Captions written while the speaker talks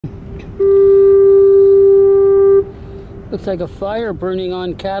Looks like a fire burning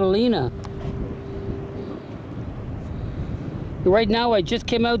on Catalina. Right now I just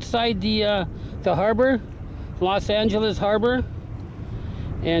came outside the harbor, Los Angeles Harbor,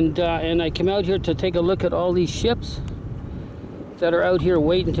 and I came out here to take a look at all these ships that are out here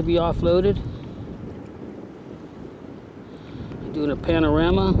waiting to be offloaded. Doing a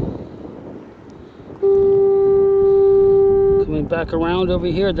panorama. Coming back around over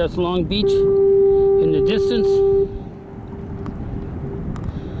here, that's Long Beach in the distance.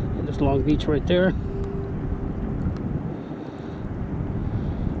 And there's Long Beach right there.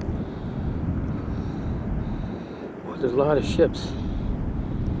 Oh, there's a lot of ships.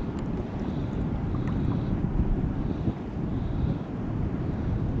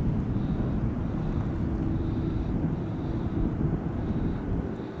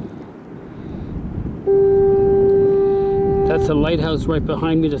 That's a lighthouse right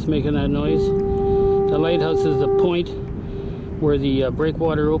behind me that's making that noise. The lighthouse is the point where the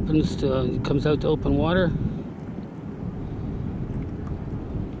breakwater opens to, comes out to open water.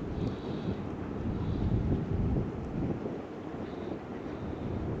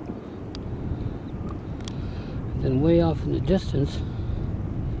 Then way off in the distance,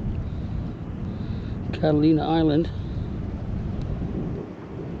 Catalina Island.